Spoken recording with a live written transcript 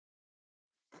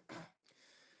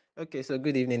Okay, so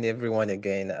good evening, everyone.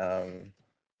 Again,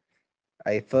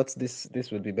 I thought this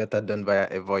would be better done via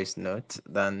a voice note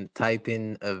than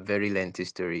typing a very lengthy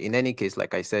story. In any case,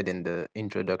 like I said in the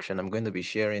introduction, I'm going to be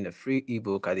sharing a free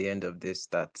ebook at the end of this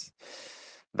that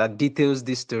details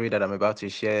this story that I'm about to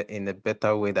share in a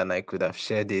better way than I could have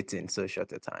shared it in so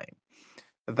short a time.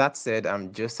 That said,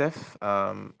 I'm Joseph.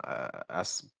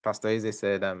 As Pastor Eze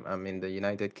said, I'm in the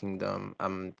United Kingdom.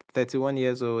 I'm 31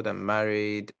 years old. I'm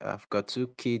married. I've got two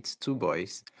kids, two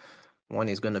boys. One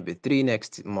is going to be 3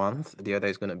 next month. The other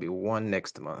is going to be 1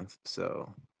 next month.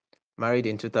 So married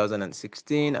in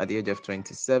 2016 at the age of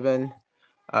 27.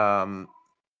 Um,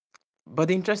 but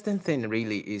the interesting thing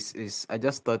really is I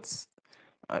just thought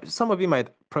some of you might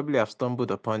probably have stumbled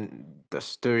upon the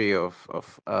story of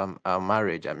our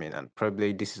marriage. I mean, and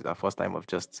probably this is our first time of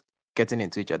just getting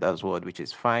into each other's world, which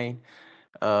is fine.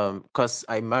 Because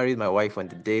I married my wife on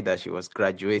the day that she was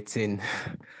graduating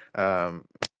um,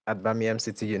 at Birmingham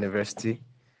City University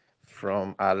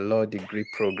from our law degree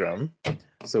program.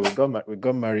 So we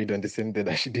got married on the same day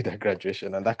that she did her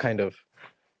graduation, and that kind of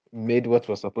made what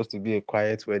was supposed to be a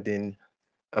quiet wedding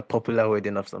a popular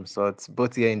wedding of some sorts,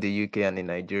 both here in the UK and in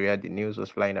Nigeria. The news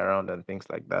was flying around and things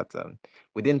like that. And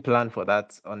we didn't plan for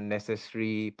that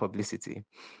unnecessary publicity,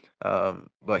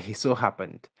 but it so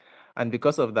happened. And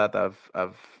because of that, I've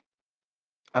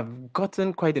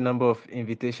gotten quite a number of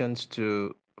invitations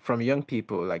to from young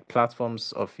people, like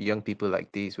platforms of young people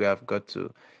like this, where I've got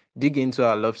to dig into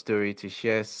our love story to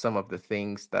share some of the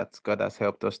things that God has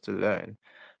helped us to learn.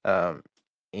 Um,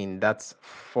 in that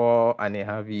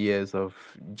 4.5 years of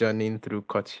journeying through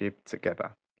courtship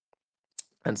together.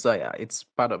 And so, yeah, it's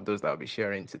part of those that I'll be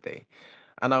sharing today.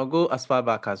 And I'll go as far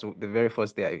back as the very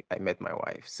first day I met my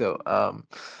wife. So,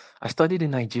 I studied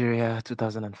in Nigeria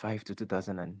 2005 to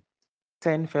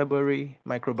 2010 February,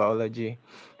 microbiology.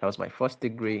 That was my first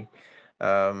degree.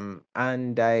 And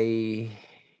I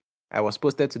was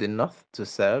posted to the north to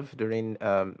serve during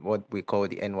what we call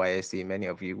the NYSC. Many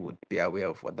of you would be aware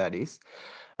of what that is.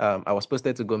 I was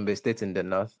posted to Gombe State in the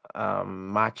north,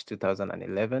 March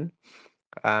 2011.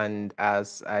 And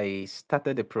as I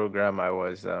started the program, I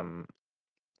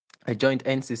joined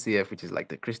NCCF, which is like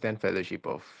the Christian Fellowship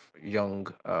of Young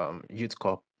Youth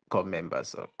Corps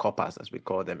members, or corpers as we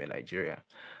call them in Nigeria.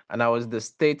 And I was the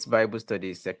state Bible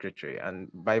studies secretary. And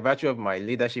by virtue of my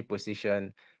leadership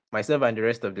position, myself and the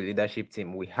rest of the leadership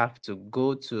team, we have to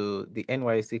go to the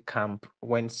NYC camp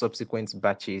when subsequent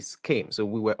batches came. So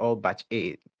we were all batch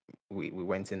A. We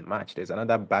went in March. There's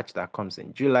another batch that comes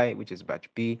in July, which is batch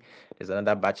B. There's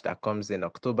another batch that comes in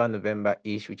October,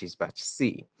 November-ish, which is batch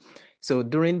C. So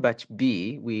during batch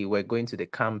B, we were going to the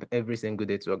camp every single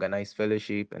day to organize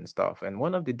fellowship and stuff. And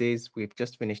one of the days we've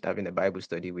just finished having a Bible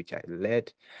study, which I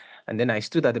led. And then I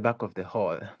stood at the back of the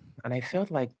hall and I felt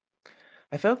like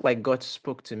God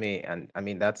spoke to me. And I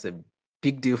mean, that's a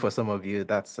big deal for some of you.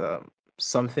 That's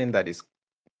something that is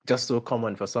just so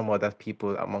common for some other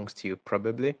people amongst you,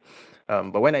 probably.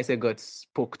 But when I say God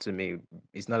spoke to me,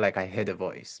 it's not like I heard a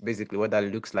voice. Basically, what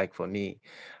that looks like for me,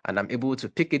 and I'm able to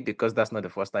pick it because that's not the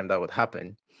first time that would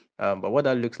happen. But what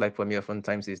that looks like for me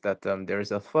oftentimes is that there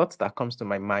is a thought that comes to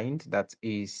my mind that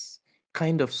is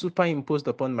kind of superimposed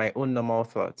upon my own normal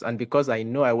thoughts. And because I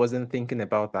know I wasn't thinking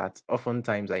about that,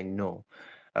 oftentimes I know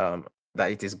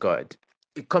that it is God.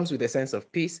 It comes with a sense of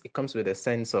peace. It comes with a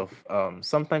sense of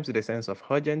sometimes with a sense of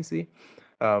urgency.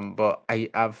 But I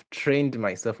have trained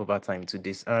myself over time to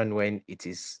discern when it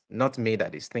is not me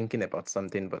that is thinking about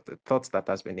something, but the thoughts that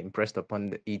has been impressed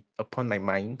upon my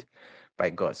mind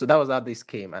by God. So that was how this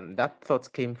came, and that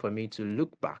thought came for me to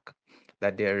look back.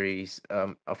 That there is,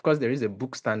 of course, there is a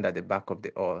book stand at the back of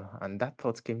the hall, and that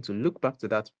thought came to look back to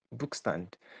that book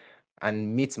stand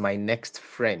and meet my next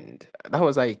friend. That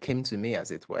was how it came to me, as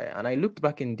it were. And I looked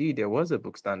back, indeed, there was a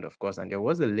bookstand, of course, and there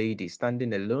was a lady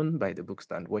standing alone by the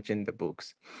bookstand watching the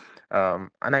books.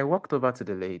 And I walked over to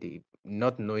the lady,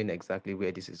 not knowing exactly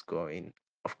where this is going.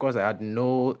 Of course, I had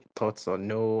no thoughts or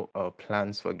no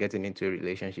plans for getting into a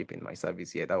relationship in my service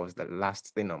here. That was the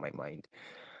last thing on my mind.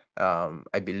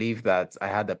 I believe that I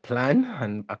had a plan,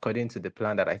 and according to the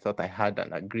plan that I thought I had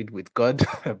and agreed with God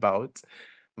about,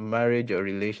 marriage or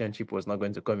relationship was not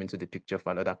going to come into the picture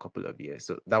for another couple of years.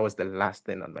 So that was the last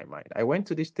thing on my mind. I went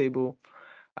to this table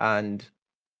and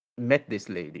met this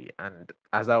lady. And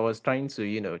as I was trying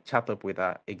to, chat up with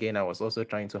her, again, I was also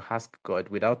trying to ask God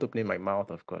without opening my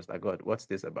mouth, of course, that God, what's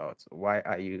this about? Why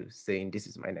are you saying this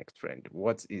is my next friend?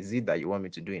 What is it that you want me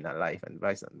to do in her life, and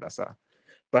vice versa?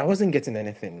 But I wasn't getting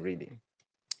anything really.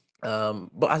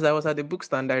 But as I was at the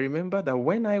bookstand, I remember that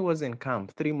when I was in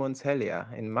camp 3 months earlier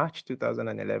in March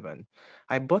 2011,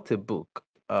 I bought a book.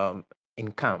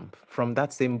 in camp from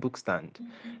that same book stand.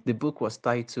 The book was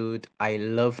titled I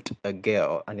Loved a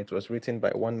Girl, and it was written by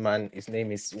one man. His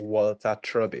name is Walter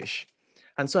Trubbish.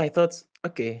 And so I thought,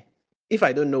 okay, if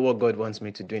I don't know what God wants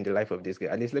me to do in the life of this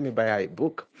girl, at least let me buy her a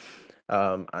book.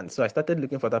 And so I started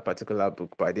looking for that particular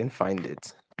book, but I didn't find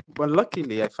it. But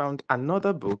luckily, I found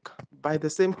another book by the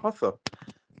same author,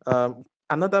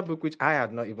 another book which I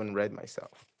had not even read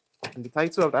myself. And the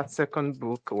title of that second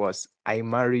book was I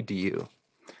Married You.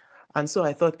 And so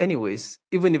I thought, anyways,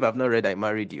 even if I've not read I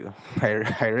Married You, I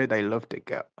read I Loved a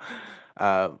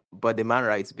Girl. But the man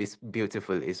writes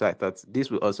beautifully. So I thought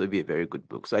this will also be a very good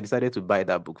book. So I decided to buy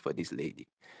that book for this lady.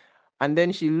 And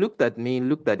then she looked at me,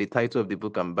 looked at the title of the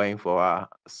book I'm buying for her,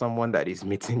 someone that is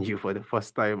meeting you for the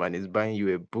first time and is buying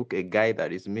you a book, a guy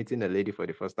that is meeting a lady for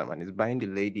the first time and is buying the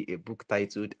lady a book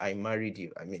titled I Married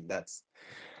You. I mean, that's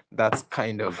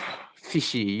kind of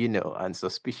fishy, and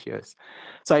suspicious.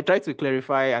 So I tried to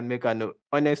clarify and make her know.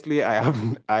 Honestly, I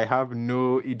have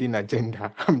no hidden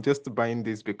agenda. I'm just buying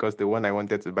this because the one I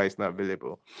wanted to buy is not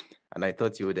available. And I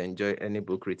thought you would enjoy any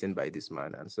book written by this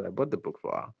man. And so I bought the book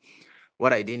for her.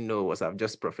 What I didn't know was I've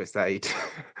just prophesied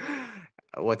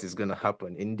what is going to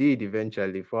happen. Indeed,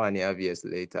 eventually, 4.5 years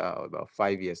later, or about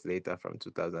 5 years later, from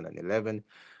 2011,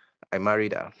 I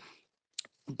married her.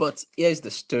 But here's the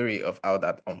story of how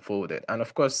that unfolded. And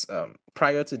of course,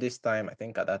 prior to this time, I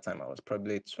think at that time I was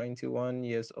probably 21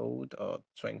 years old or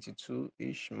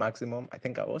 22-ish maximum. I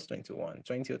think I was 21,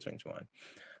 20 or 21.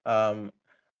 Um,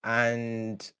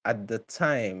 and at the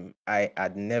time, I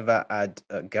had never had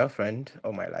a girlfriend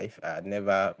all my life. I had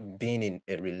never been in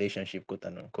a relationship, quote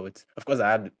and unquote. Of course,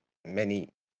 I had many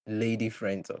lady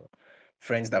friends or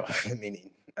friends that were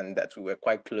feminine and that we were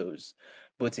quite close,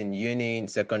 both in uni, in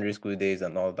secondary school days,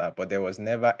 and all that. But there was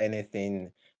never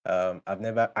anything. I've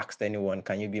never asked anyone,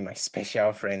 "Can you be my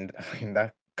special friend?" in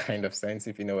that kind of sense,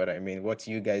 if you know what I mean. What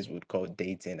you guys would call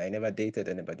dating. I never dated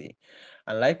anybody.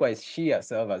 And likewise, she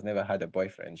herself has never had a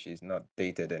boyfriend. She's not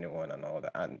dated anyone and all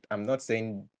that. And I'm not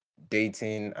saying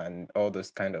dating and all those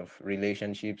kind of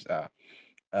relationships are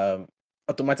um,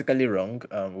 automatically wrong.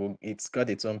 It's got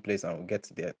its own place, and we'll get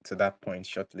to that point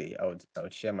shortly. I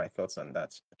would share my thoughts on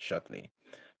that shortly.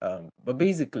 But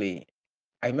basically,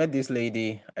 I met this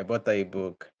lady. I bought her a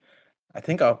book. I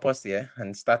think I'll pause here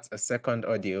and start a second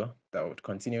audio that would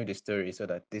continue the story so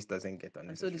that this doesn't get unnecessary.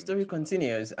 And so the story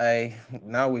continues.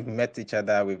 Now we've met each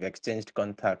other, we've exchanged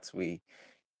contacts, we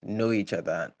know each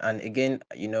other. And again,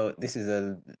 this is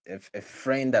a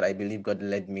friend that I believe God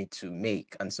led me to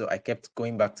make. And so I kept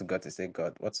going back to God to say,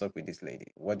 God, what's up with this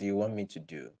lady? What do you want me to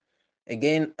do?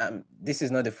 Again, this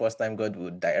is not the first time God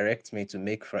would direct me to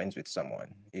make friends with someone.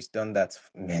 He's done that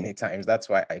many times. That's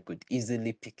why I could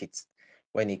easily pick it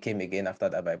when he came again after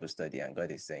that Bible study. And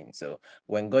God is saying, so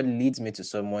when God leads me to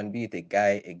someone, be it a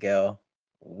guy, a girl,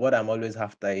 what I'm always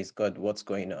after is, God, what's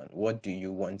going on? What do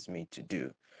you want me to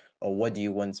do? Or what do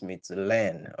you want me to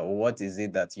learn? Or what is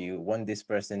it that you want this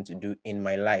person to do in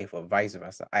my life, or vice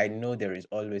versa? I know there is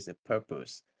always a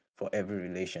purpose for every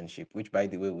relationship, which, by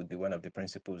the way, would be one of the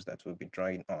principles that we'll be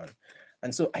drawing on.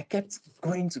 And so I kept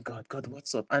going to God, God,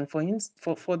 what's up? And for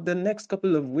the next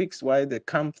couple of weeks while the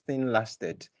camp thing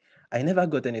lasted, I never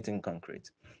got anything concrete.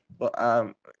 But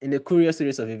in a curious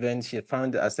series of events, she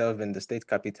found herself in the state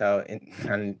capital,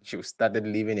 and she started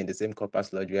living in the same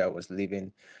corpus lodge where I was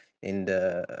living, in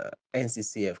the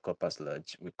NCCF corpus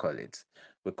lodge, we call it.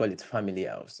 We call it family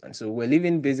house. And so we're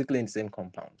living basically in the same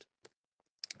compound.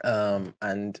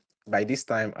 And by this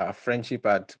time, our friendship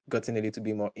had gotten a little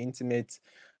bit more intimate.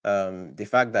 The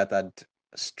fact that I'd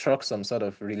struck some sort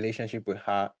of relationship with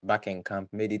her back in camp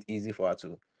made it easy for her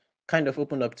to kind of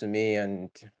open up to me, and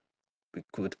we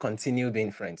could continue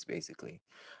being friends, basically.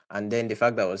 And then the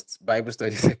fact that I was Bible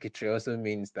study secretary also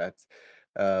means that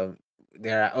um,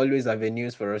 there are always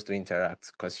avenues for us to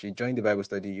interact, because she joined the Bible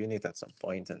study unit at some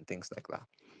point and things like that.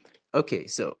 Okay,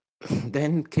 so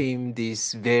then came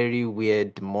this very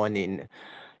weird morning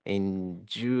in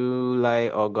July,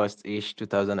 August-ish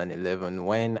 2011,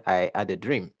 when I had a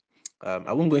dream.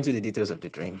 I won't go into the details of the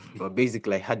dream, but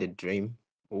basically I had a dream,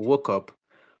 woke up,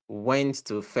 went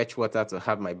to fetch water to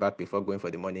have my bath before going for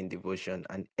the morning devotion,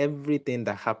 and everything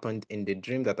that happened in the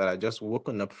dream that I had just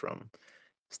woken up from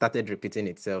started repeating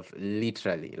itself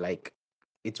literally. Like,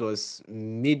 it was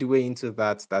midway into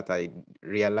that I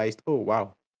realized, oh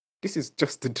wow, this is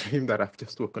just the dream that I've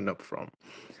just woken up from.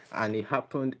 And it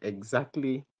happened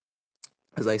exactly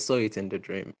as I saw it in the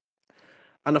dream.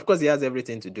 And of course, it has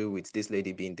everything to do with this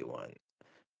lady being the one.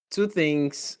 Two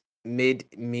things made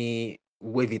me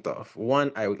wave it off.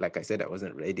 One, like I said, I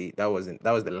wasn't ready. That was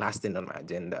the last thing on my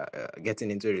agenda. Getting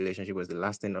into a relationship was the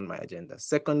last thing on my agenda.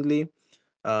 Secondly,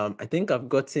 I think I've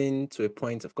gotten to a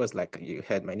point, of course, like you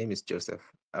heard, my name is Joseph.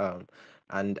 Um,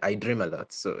 and I dream a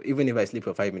lot. So even if I sleep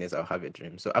for 5 minutes, I'll have a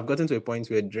dream. So I've gotten to a point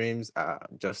where dreams are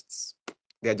just,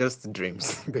 they're just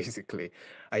dreams, basically.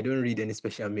 I don't read any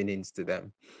special meanings to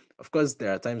them. Of course,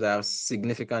 there are times I have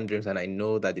significant dreams and I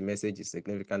know that the message is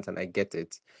significant and I get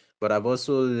it. But I've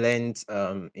also learned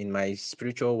in my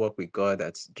spiritual work with God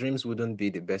that dreams wouldn't be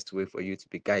the best way for you to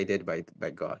be guided by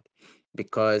God,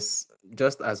 because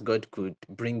just as God could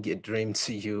bring a dream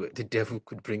to you, the devil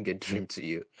could bring a dream to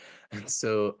you. And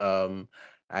so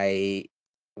I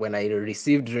when I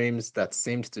receive dreams that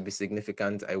seemed to be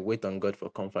significant, I wait on God for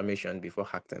confirmation before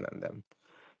acting on them.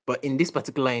 But in this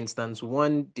particular instance,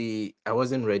 one, I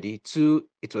wasn't ready. Two,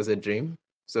 it was a dream.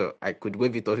 So I could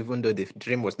wave it off even though the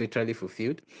dream was literally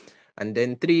fulfilled. And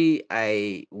then three,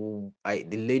 the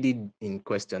lady in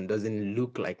question doesn't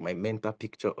look like my mental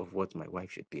picture of what my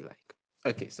wife should be like.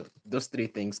 Okay, so those three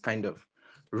things kind of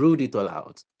ruled it all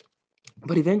out.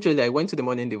 But eventually, I went to the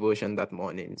morning devotion that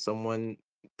morning. Someone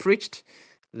preached,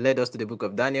 led us to the book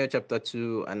of Daniel, chapter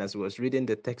 2. And as I was reading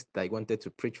the text that I wanted to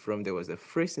preach from, there was a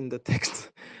phrase in the text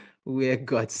where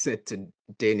God said to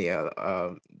Daniel,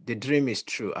 the dream is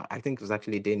true. I think it was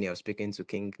actually Daniel speaking to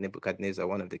King Nebuchadnezzar,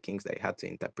 one of the kings that had to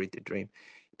interpret the dream.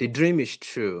 The dream is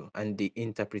true, and the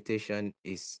interpretation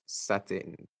is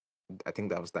certain. I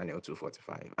think that was Daniel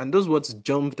 2:45. And those words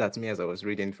jumped at me as I was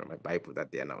reading from my Bible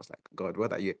that day. And I was like, God,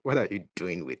 what are you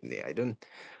doing with me? I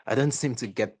don't seem to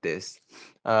get this.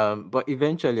 But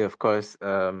eventually, of course,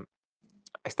 I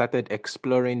started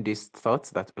exploring these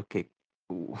thoughts that, okay,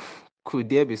 could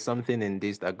there be something in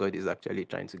this that God is actually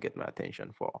trying to get my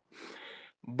attention for?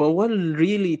 But what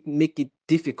really make it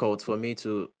difficult for me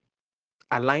to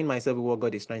align myself with what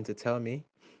God is trying to tell me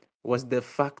was the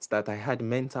fact that I had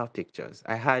mental pictures.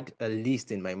 I had a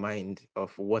list in my mind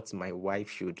of what my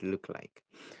wife should look like.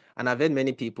 And I've heard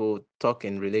many people talk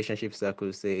in relationship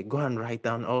circles say, go and write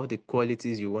down all the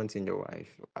qualities you want in your wife,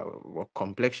 what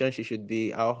complexion she should be,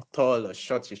 how tall or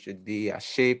short she should be, her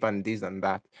shape and this and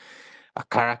that, a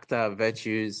character,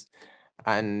 virtues.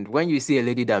 And when you see a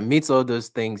lady that meets all those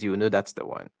things, you know that's the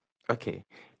one. Okay,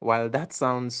 while that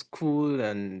sounds cool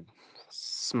and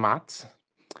smart,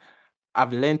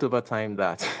 I've learned over time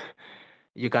that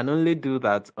you can only do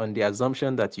that on the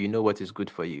assumption that you know what is good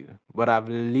for you. But I've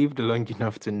lived long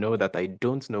enough to know that I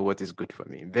don't know what is good for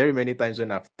me. Very many times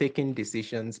when I've taken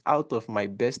decisions out of my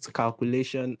best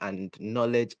calculation and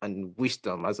knowledge and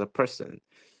wisdom as a person,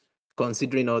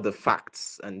 considering all the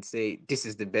facts and say, this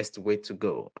is the best way to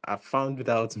go, I've found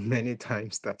out many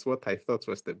times that what I thought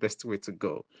was the best way to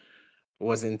go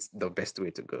wasn't the best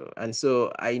way to go. And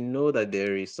so I know that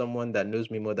there is someone that knows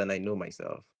me more than I know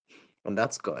myself, and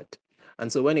that's God.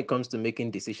 And so when it comes to making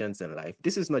decisions in life,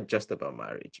 this is not just about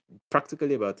marriage,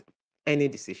 practically about any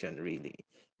decision really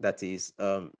that is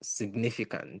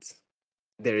significant.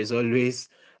 There is always,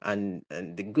 and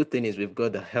the good thing is we've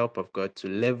got the help of God to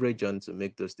leverage on to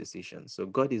make those decisions. So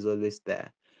God is always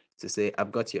there to say,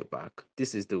 I've got your back.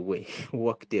 This is the way,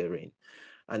 walk therein.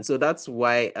 And so that's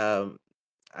why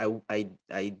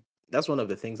I that's one of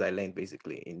the things I learned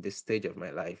basically in this stage of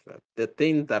my life. The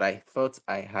thing that I thought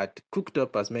I had cooked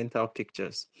up as mental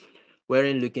pictures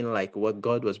weren't looking like what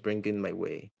God was bringing my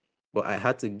way. But I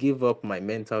had to give up my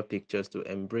mental pictures to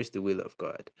embrace the will of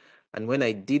God. And when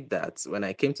I did that, when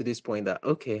I came to this point that,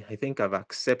 okay, I think I've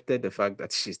accepted the fact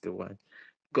that she's the one,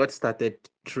 God started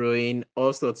throwing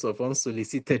all sorts of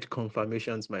unsolicited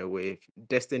confirmations my way.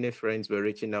 Destiny friends were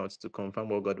reaching out to confirm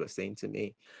what God was saying to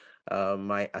me.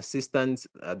 My assistant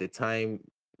at the time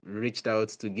reached out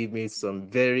to give me some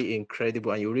very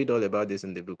incredible, and you read all about this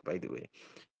in the book, by the way,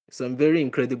 some very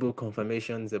incredible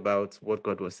confirmations about what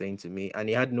God was saying to me. And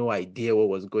he had no idea what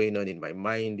was going on in my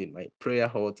mind, in my prayer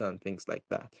altar, and things like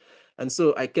that. And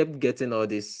so I kept getting all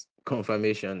these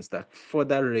confirmations that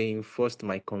further reinforced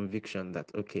my conviction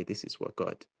that, okay, this is what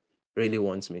God really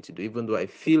wants me to do. Even though I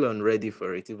feel unready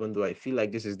for it, even though I feel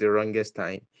like this is the wrongest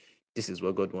time, this is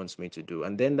what God wants me to do.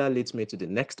 And then that leads me to the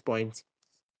next point,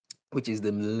 which is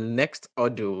the next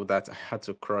hurdle that I had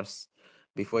to cross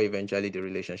before eventually the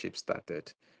relationship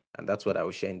started. And that's what I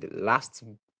will share in the last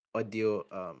audio.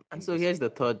 And so here's the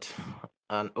third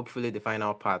and hopefully the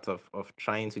final part of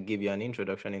trying to give you an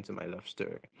introduction into my love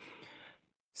story.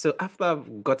 So after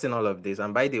I've gotten all of this,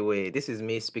 and by the way, this is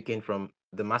me speaking from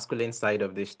the masculine side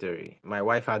of this story. My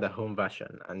wife had a home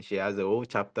version, and she has a whole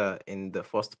chapter in the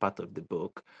first part of the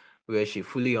book where she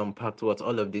fully unpacked what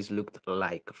all of this looked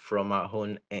like from our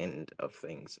own end of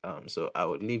things. So I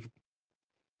would leave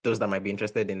those that might be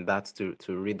interested in that to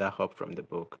read that up from the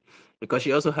book, because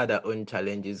she also had her own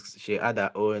challenges, she had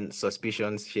her own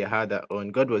suspicions, she had her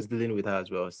own, God was dealing with her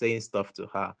as well, saying stuff to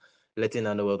her, letting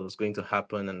her know what was going to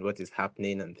happen and what is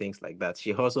happening and things like that.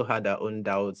 She also had her own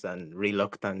doubts and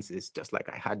reluctances, just like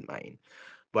I had mine.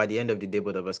 But at the end of the day,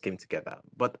 both of us came together.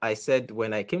 But I said,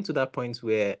 when I came to that point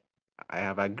where I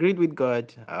have agreed with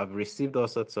God, I've received all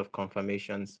sorts of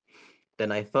confirmations,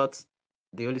 then I thought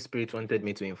the Holy Spirit wanted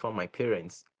me to inform my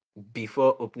parents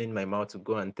before opening my mouth to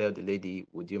go and tell the lady,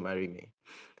 would you marry me?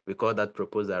 We call that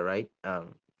proposal, right?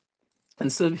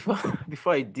 And so before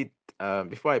before I did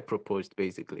before I proposed,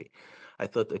 basically, I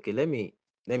thought, okay, let me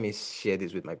share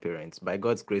this with my parents. By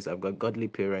God's grace, I've got godly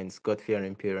parents,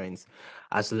 God-fearing parents.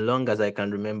 As long as I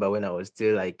can remember, when I was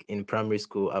still like in primary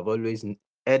school, I've always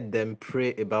heard them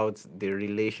pray about the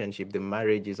relationship, the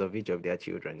marriages of each of their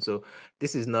children. So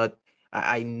this is not,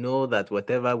 I know that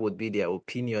whatever would be their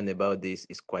opinion about this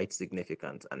is quite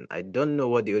significant. And I don't know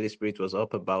what the Holy Spirit was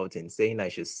up about in saying I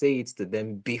should say it to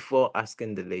them before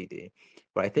asking the lady.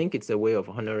 But I think it's a way of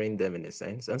honoring them in a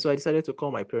sense. And so I decided to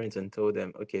call my parents and told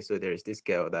them, okay, so there is this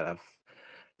girl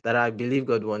that I believe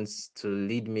God wants to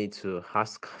lead me to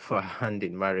ask for a hand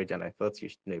in marriage, and I thought you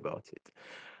should know about it.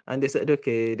 And they said,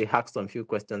 okay, they asked some few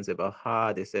questions about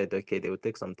her. They said, okay, they will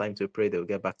take some time to pray, they'll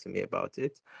get back to me about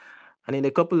it. And in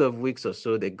a couple of weeks or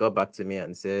so, they got back to me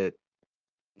and said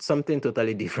something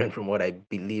totally different from what I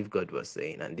believe God was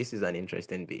saying. And this is an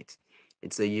interesting bit.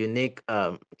 It's a unique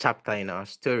chapter in our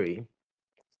story,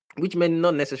 which may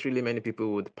not necessarily many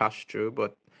people would pass through,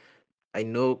 but I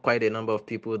know quite a number of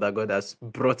people that God has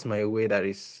brought my way that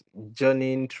is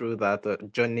journeying through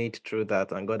that, journeyed through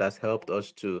that, and God has helped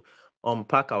us to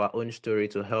unpack our own story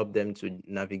to help them to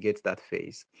navigate that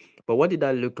phase. But what did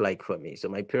that look like for me? So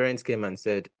my parents came and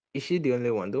said, is she the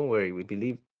only one? Don't worry, we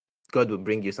believe God will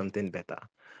bring you something better.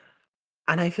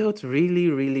 And I felt really,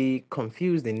 really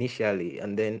confused initially.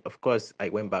 And then, of course, I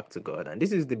went back to God. And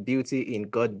this is the beauty in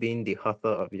God being the author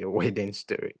of your wedding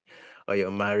story or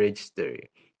your marriage story.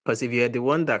 Because if you're the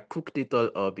one that cooked it all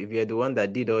up, if you're the one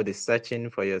that did all the searching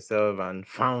for yourself and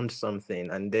found something,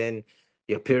 and then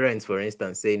your parents, for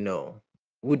instance, say no,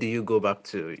 who do you go back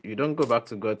to? You don't go back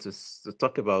to God to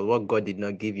talk about what God did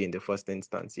not give you in the first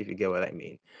instance, if you get what I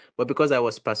mean. But because I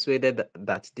was persuaded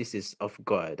that this is of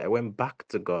God, I went back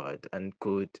to God and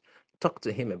could talk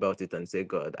to him about it and say,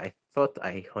 God, I thought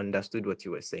I understood what you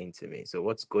were saying to me. So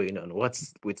what's going on?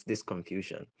 What's with this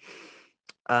confusion?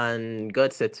 And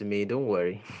God said to me, don't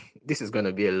worry, this is going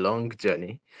to be a long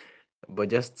journey, but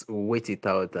just wait it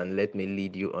out and let me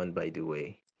lead you on by the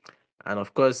way. And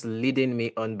of course, leading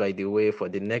me on by the way for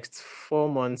the next 4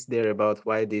 months thereabout,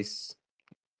 why this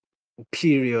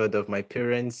period of my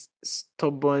parents'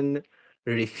 stubborn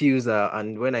refusal.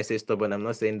 And when I say stubborn, I'm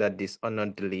not saying that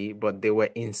dishonoredly, but they were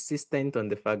insistent on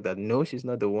the fact that no, she's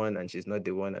not the one, and she's not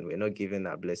the one, and we're not giving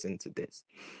our blessing to this.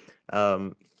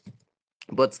 Um,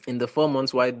 but in the 4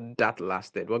 months while that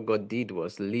lasted, what God did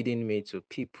was leading me to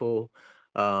people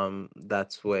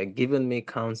that were giving me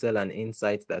counsel and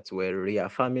insights that were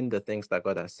reaffirming the things that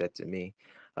God has said to me.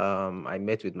 I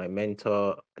met with my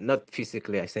mentor, not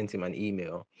physically, I sent him an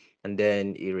email, and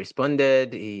then he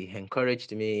responded, he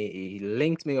encouraged me, he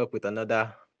linked me up with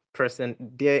another person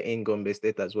there in Gombe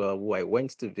State as well, who I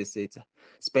went to visit,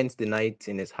 spent the night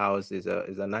in his house, is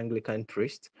an Anglican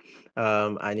priest,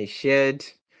 and he shared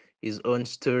his own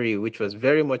story, which was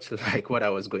very much like what I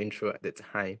was going through at the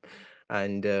time.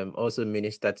 And also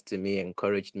ministered to me,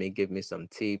 encouraged me, gave me some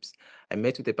tips. I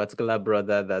met with a particular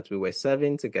brother that we were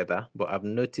serving together, but I've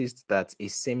noticed that he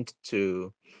seemed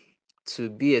to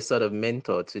be a sort of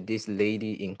mentor to this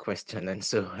lady in question. And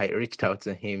so I reached out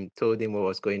to him, told him what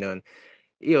was going on.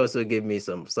 He also gave me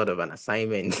some sort of an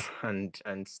assignment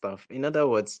and stuff. In other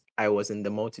words, I was in the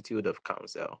multitude of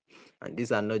counsel, and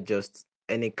these are not just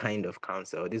any kind of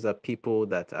counsel. These are people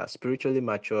that are spiritually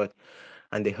matured,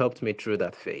 and they helped me through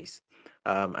that phase.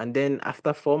 And then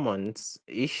after 4 months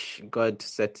ish, God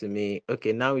said to me,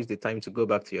 okay, now is the time to go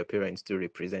back to your parents to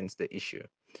represent the issue.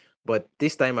 But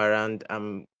this time around,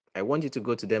 I want you to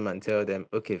go to them and tell them,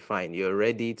 okay, fine, you're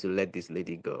ready to let this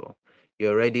lady go.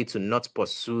 You're ready to not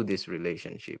pursue this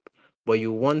relationship. But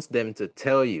you want them to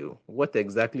tell you what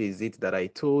exactly is it that I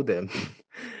told them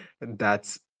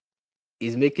that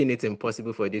is making it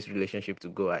impossible for this relationship to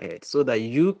go ahead, so that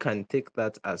you can take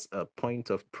that as a point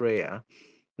of prayer,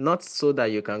 not so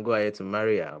that you can go ahead to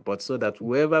marry her, but so that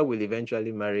whoever will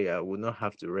eventually marry her will not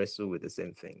have to wrestle with the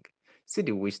same thing. See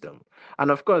the wisdom.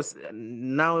 And of course,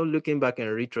 now looking back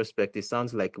in retrospect, it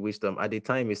sounds like wisdom. At the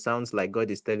time, it sounds like God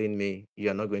is telling me,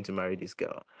 you're not going to marry this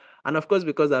girl. And of course,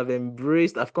 because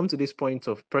I've come to this point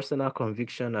of personal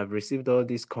conviction, I've received all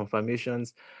these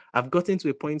confirmations. I've gotten to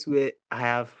a point where I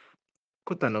have,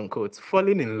 quote and unquote,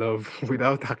 fallen in love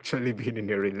without actually being in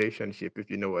a relationship,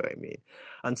 if you know what I mean.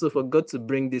 And so for God to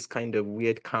bring this kind of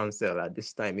weird counsel at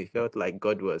this time, it felt like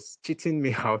God was cheating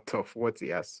me out of what He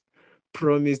has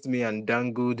promised me and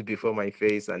dangled before my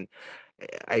face. And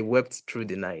I wept through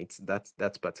the night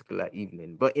that particular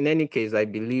evening. But in any case, I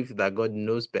believe that God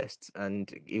knows best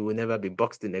and He will never be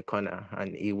boxed in a corner,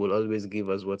 and He will always give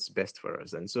us what's best for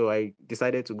us. And so I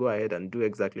decided to go ahead and do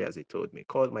exactly as He told me.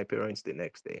 Called my parents the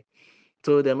next day,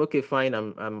 told them, okay, fine,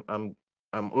 I'm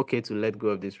okay to let go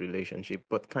of this relationship,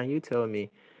 but can you tell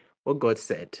me what God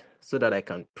said so that I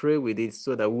can pray with it,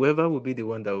 so that whoever will be the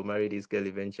one that will marry this girl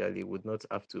eventually would not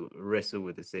have to wrestle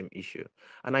with the same issue.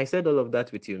 And I said all of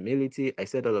that with humility. I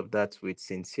said all of that with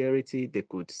sincerity. They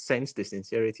could sense the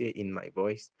sincerity in my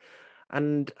voice.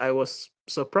 And I was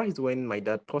surprised when my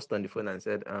dad paused on the phone and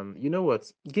said, you know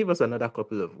what? Give us another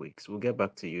couple of weeks. We'll get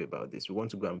back to you about this. We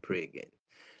want to go and pray again.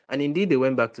 And indeed, they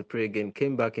went back to pray again,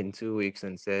 came back in 2 weeks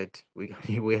and said,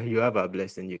 you have our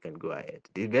blessing, you can go ahead.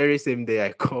 The very same day,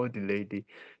 I called the lady,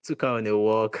 took her on a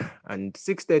walk, and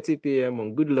 6:30 p.m.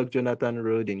 on Good Luck Jonathan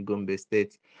Road in Gombe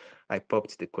State, I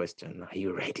popped the question, are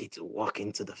you ready to walk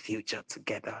into the future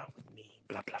together with me?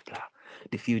 Blah, blah, blah.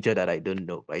 The future that I don't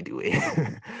know, by the way.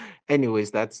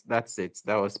 Anyways, that's it.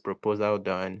 That was proposal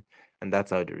done, and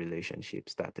that's how the relationship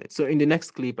started. So in the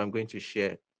next clip, I'm going to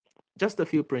share just a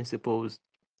few principles,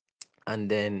 and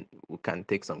then we can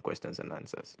take some questions and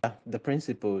answers. The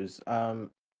principles.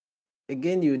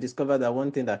 Again, you discover that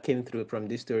one thing that came through from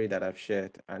this story that I've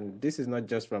shared, and this is not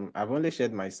just from, I've only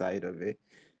shared my side of it,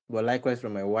 but likewise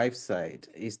from my wife's side,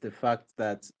 is the fact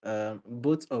that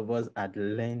both of us had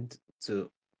learned to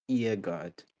hear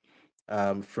God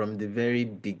from the very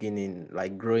beginning,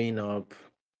 like growing up,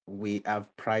 we have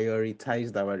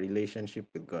prioritized our relationship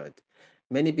with God.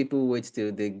 Many people wait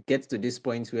till they get to this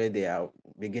point where they are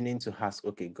beginning to ask,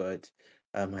 okay, God,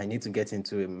 I need to get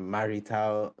into a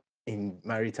marital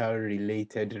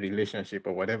related relationship,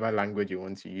 or whatever language you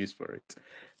want to use for it.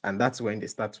 And that's when they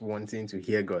start wanting to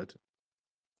hear God.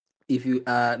 If you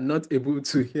are not able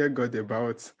to hear God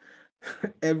about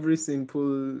every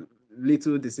simple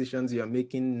little decisions you're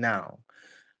making now,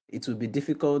 it will be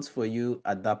difficult for you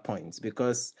at that point,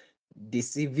 because the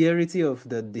severity of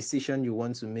the decision you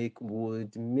want to make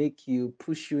would make you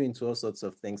push you into all sorts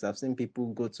of things. I've seen people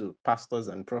go to pastors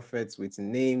and prophets with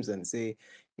names and say,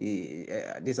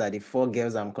 these are the four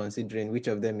girls I'm considering, which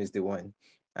of them is the one?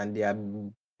 And they are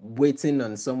waiting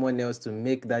on someone else to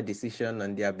make that decision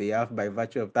on their behalf by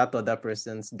virtue of that other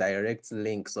person's direct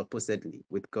link, supposedly,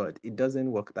 with God. It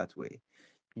doesn't work that way.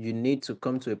 You need to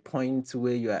come to a point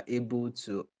where you are able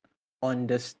to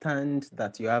understand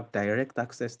that you have direct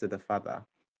access to the Father.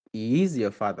 He is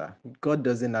your Father. God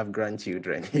doesn't have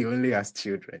grandchildren, He only has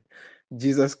children.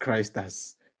 Jesus Christ,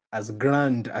 as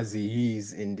grand as He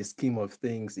is in the scheme of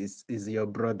things, is your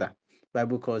brother.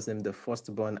 Bible calls Him the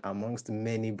firstborn amongst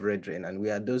many brethren, and we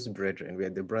are those brethren. We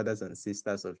are the brothers and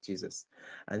sisters of Jesus.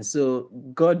 And so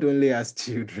God only has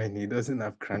children, He doesn't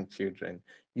have grandchildren.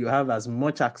 You have as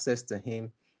much access to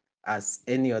Him as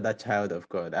any other child of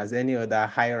God, as any other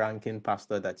high ranking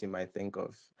pastor that you might think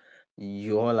of.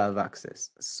 You all have access.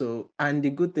 So, and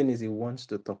the good thing is, He wants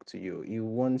to talk to you. He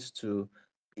wants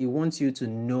you to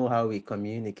know how He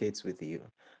communicates with you.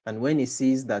 And when He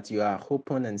sees that you are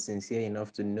open and sincere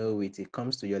enough to know it, He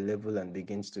comes to your level and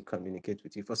begins to communicate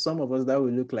with you. For some of us, that will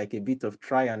look like a bit of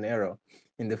try and error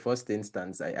in the first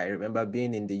instance. I remember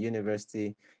being in the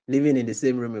university, living in the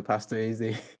same room with Pastor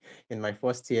Eze in my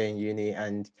first year in uni,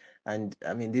 and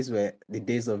I mean, these were the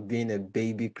days of being a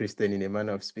baby Christian, in a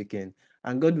manner of speaking.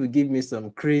 And God would give me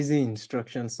some crazy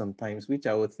instructions sometimes, which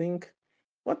I would think,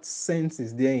 what sense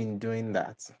is there in doing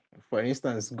that? For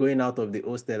instance, going out of the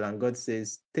hostel and God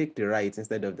says, take the right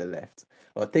instead of the left,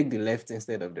 or take the left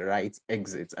instead of the right,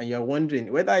 exit. And you're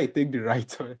wondering whether I take the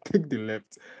right or take the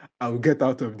left, I'll get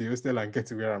out of the hostel and get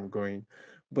to where I'm going.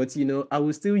 But I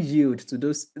will still yield to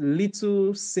those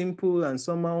little simple and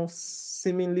somehow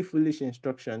seemingly foolish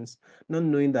instructions, not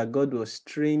knowing that God was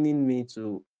training me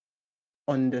to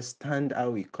understand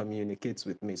how He communicates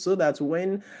with me, so that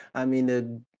when I'm in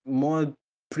a more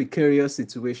precarious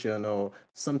situation or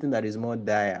something that is more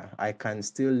dire, I can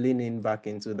still lean in back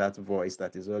into that voice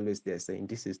that is always there saying,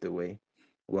 this is the way,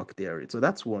 walk there. So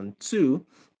that's one. Two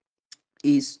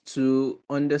is to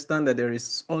understand that there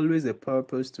is always a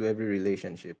purpose to every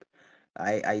relationship.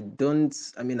 I don't,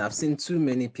 I mean, I've seen too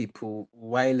many people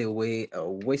while away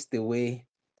or waste away,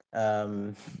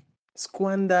 um,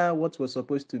 squander what was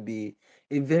supposed to be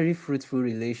a very fruitful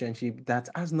relationship that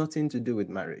has nothing to do with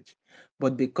marriage.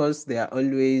 But because they are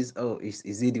always, oh,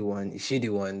 is he the one? Is she the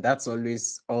one? That's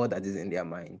always all that is in their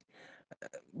mind.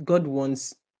 God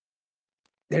wants,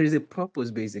 there is a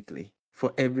purpose basically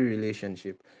for every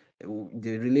relationship.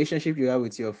 The relationship you have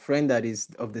with your friend that is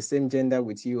of the same gender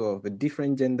with you or of a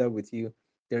different gender with you,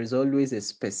 there is always a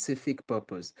specific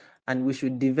purpose. And we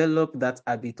should develop that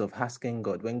habit of asking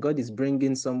God. When God is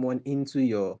bringing someone into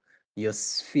your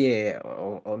sphere,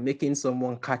 or making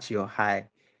someone catch your eye,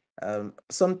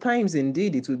 sometimes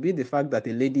indeed it will be the fact that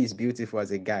a lady is beautiful as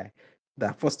a guy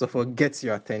that first of all gets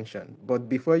your attention. But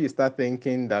before you start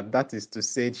thinking that that is to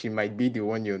say she might be the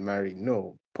one you'll marry,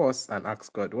 no, pause and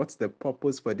ask God, what's the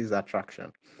purpose for this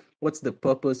attraction? What's the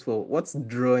purpose for what's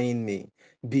drawing me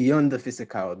beyond the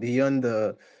physical, beyond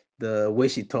the way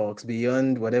she talks,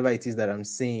 beyond whatever it is that I'm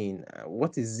seeing?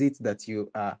 What is it that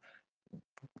you are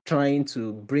trying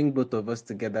to bring both of us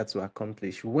together to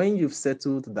accomplish? When you've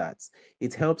settled that,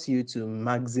 it helps you to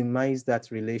maximize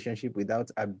that relationship without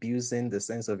abusing the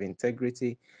sense of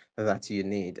integrity that you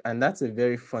need. And that's a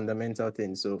very fundamental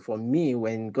thing. So for me,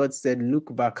 when God said,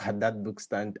 look back at that book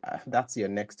stand, that's your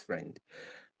next friend,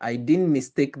 I didn't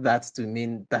mistake that to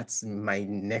mean that's my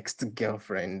next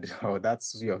girlfriend or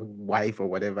that's your wife or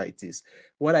whatever it is.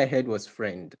 What I heard was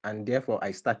friend, and therefore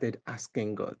I started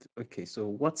asking God, okay, so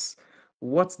what's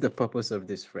the purpose of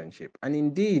this friendship? And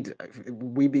indeed,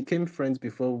 we became friends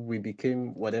before we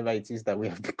became whatever it is that we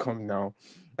have become now,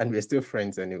 and we're still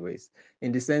friends anyways.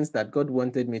 In the sense that God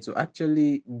wanted me to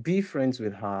actually be friends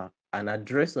with her and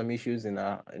address some issues in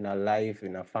our life,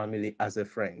 in our family as a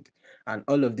friend. And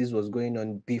all of this was going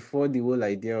on before the whole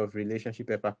idea of relationship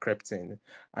ever crept in.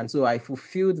 And so I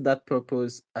fulfilled that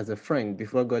purpose as a friend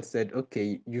before God said,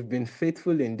 okay, you've been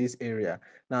faithful in this area.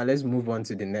 Now let's move on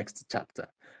to the next chapter.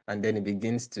 And then it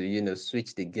begins to,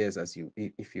 switch the gears, as you,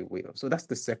 if you will. So that's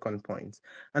the second point.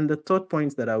 And the third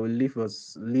point that I will leave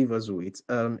us with,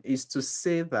 is to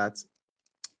say that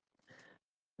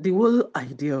the whole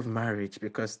idea of marriage,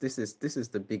 because this is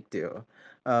the big deal.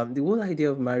 The whole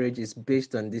idea of marriage is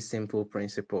based on this simple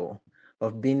principle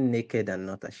of being naked and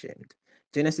not ashamed.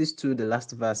 Genesis 2, the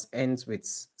last verse, ends with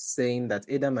saying that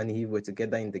Adam and Eve were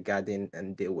together in the garden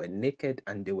and they were naked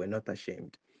and they were not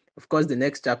ashamed. Of course, the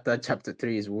next chapter, chapter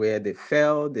 3, is where they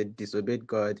fell, they disobeyed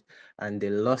God, and they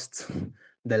lost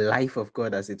the life of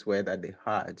God, as it were, that they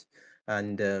had.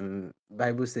 And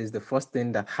Bible says the first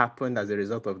thing that happened as a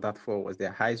result of that fall was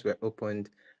their eyes were opened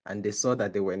and they saw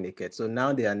that they were naked. So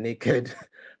now they are naked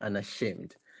and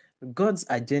ashamed. God's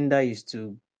agenda is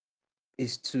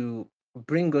to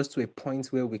bring us to a point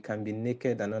where we can be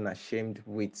naked and unashamed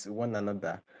with one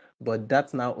another. But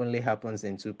that now only happens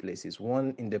in two places: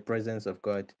 one, in the presence of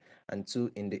God, and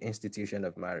two, in the institution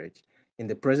of marriage. In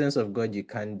the presence of God, you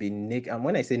can be naked. And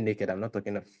when I say naked, I'm not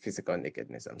talking of physical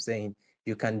nakedness. I'm saying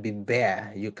you can be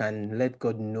bare. You can let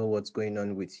God know what's going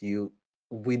on with you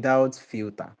without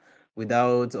filter,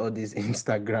 without all these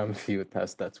Instagram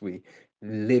filters that we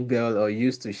label or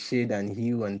use to shade and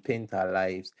hue and paint our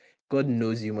lives. God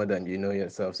knows you more than you know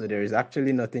yourself. So there is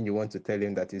actually nothing you want to tell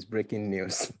him that is breaking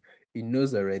news. He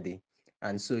knows already.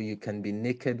 And so you can be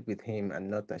naked with him and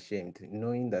not ashamed,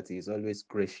 knowing that he is always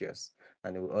gracious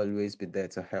and he will always be there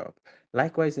to help.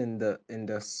 Likewise, in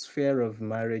the sphere of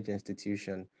marriage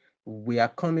institution, we are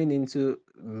coming into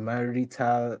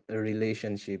marital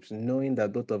relationships, knowing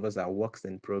that both of us are works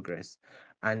in progress.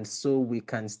 And so we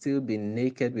can still be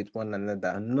naked with one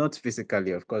another, not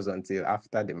physically, of course, until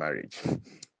after the marriage.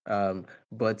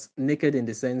 But naked in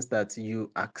the sense that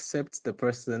you accept the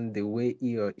person the way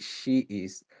he or she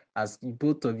is, as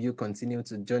both of you continue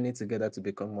to journey together to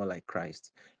become more like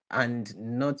Christ, and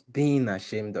not being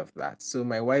ashamed of that. So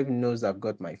my wife knows I've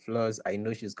got my flaws. I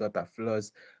know she's got her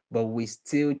flaws, but we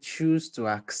still choose to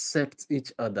accept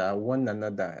each other, one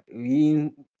another,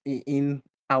 in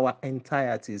our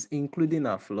entireties, including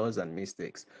our flaws and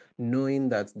mistakes, knowing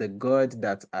that the God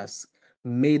that has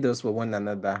made us for one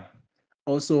another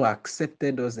also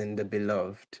accepted us in the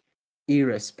beloved,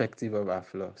 irrespective of our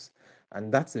flaws. And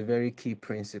that's a very key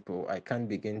principle. I can't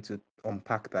begin to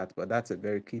unpack that, but that's a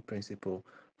very key principle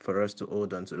for us to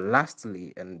hold on to.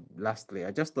 Lastly,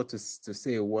 I just thought to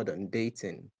say a word on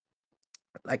dating.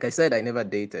 Like I said, I never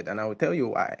dated, and I will tell you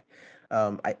why.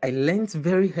 I learned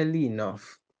very early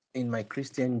enough in my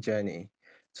Christian journey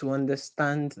to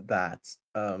understand that,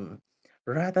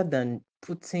 rather than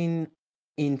putting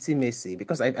intimacy,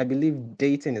 because I believe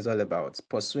dating is all about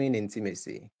pursuing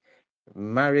intimacy,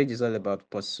 Marriage is all about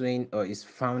pursuing or is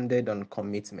founded on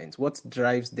commitment. What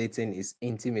drives dating is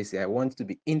intimacy. I want to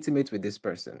be intimate with this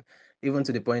person, even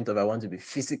to the point of I want to be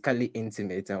physically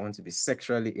intimate. I want to be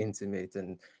sexually intimate.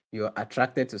 And you're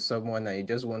attracted to someone and you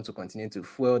just want to continue to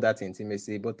fuel that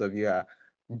intimacy. Both of you are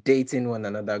dating one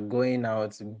another, going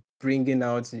out, bringing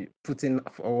out, putting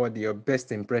forward your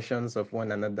best impressions of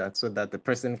one another so that the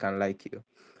person can like you.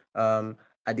 um,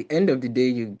 at the end of the day,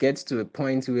 you get to a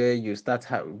point where you start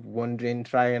wondering,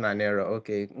 trying and error.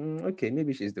 Okay, okay,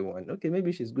 maybe she's the one. Okay,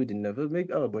 maybe she's good enough.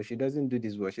 But she doesn't do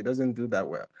this well. She doesn't do that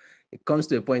well. It comes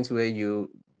to a point where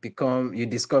you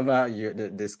discover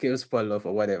the skills fall off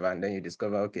or whatever, and then you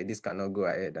discover, okay, this cannot go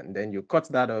ahead, and then you cut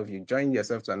that off. You join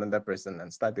yourself to another person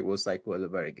and start the whole cycle all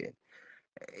over again.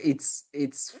 It's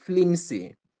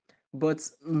flimsy. But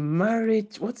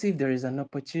marriage, what if there is an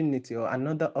opportunity or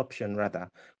another option rather,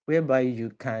 whereby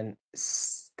you can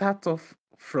start off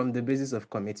from the basis of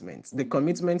commitment, the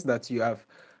commitment that you have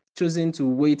chosen to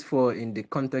wait for in the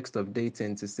context of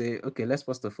dating to say, okay, let's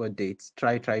first of all date,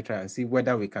 try, and see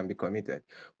whether we can be committed.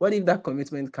 What if that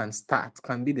commitment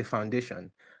can be the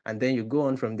foundation? And then you go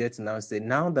on from there to now say,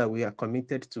 now that we are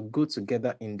committed to go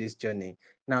together in this journey,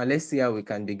 now, let's see how we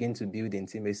can begin to build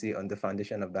intimacy on the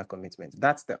foundation of that commitment.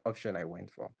 That's the option I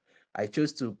went for. I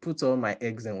chose to put all my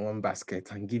eggs in one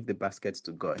basket and give the basket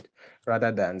to God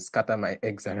rather than scatter my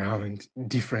eggs around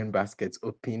different baskets,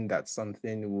 hoping that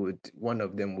one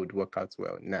of them would work out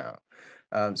well. Now,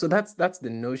 so that's the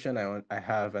notion I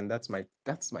have, and that's my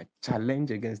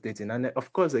challenge against dating. And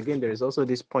of course, again, there is also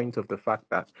this point of the fact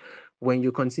that when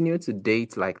you continue to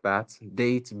date like that,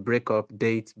 date, break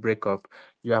up,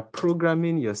 you are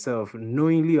programming yourself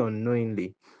knowingly or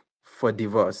unknowingly for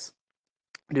divorce.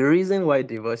 The reason why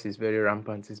divorce is very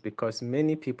rampant is because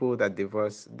many people that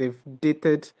divorce, they've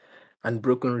dated and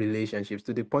broken relationships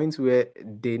to the point where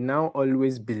they now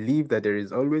always believe that there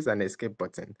is always an escape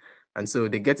button. And so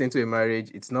they get into a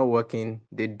marriage, it's not working.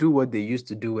 They do what they used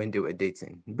to do when they were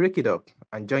dating. Break it up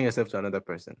and join yourself to another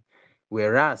person.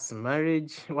 Whereas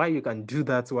marriage, why you can do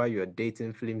that while you're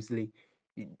dating flimsily,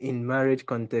 in marriage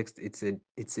context, it's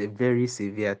a very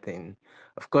severe thing.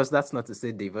 Of course, that's not to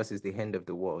say divorce is the end of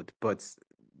the world, but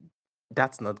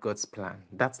that's not God's plan.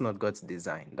 That's not God's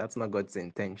design. That's not God's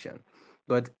intention.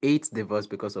 God hates divorce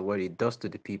because of what it does to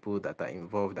the people that are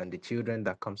involved and the children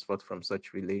that comes forth from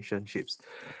such relationships.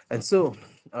 And so,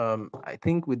 I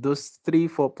think with those 3,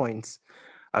 4 points,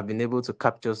 I've been able to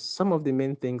capture some of the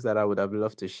main things that I would have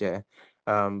loved to share.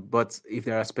 But if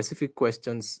there are specific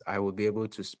questions, I will be able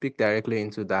to speak directly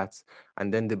into that.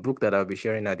 And then the book that I'll be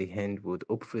sharing at the end would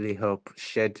hopefully help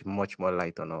shed much more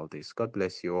light on all this. God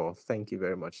bless you all. Thank you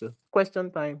very much. So,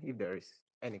 question time, if there is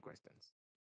any questions.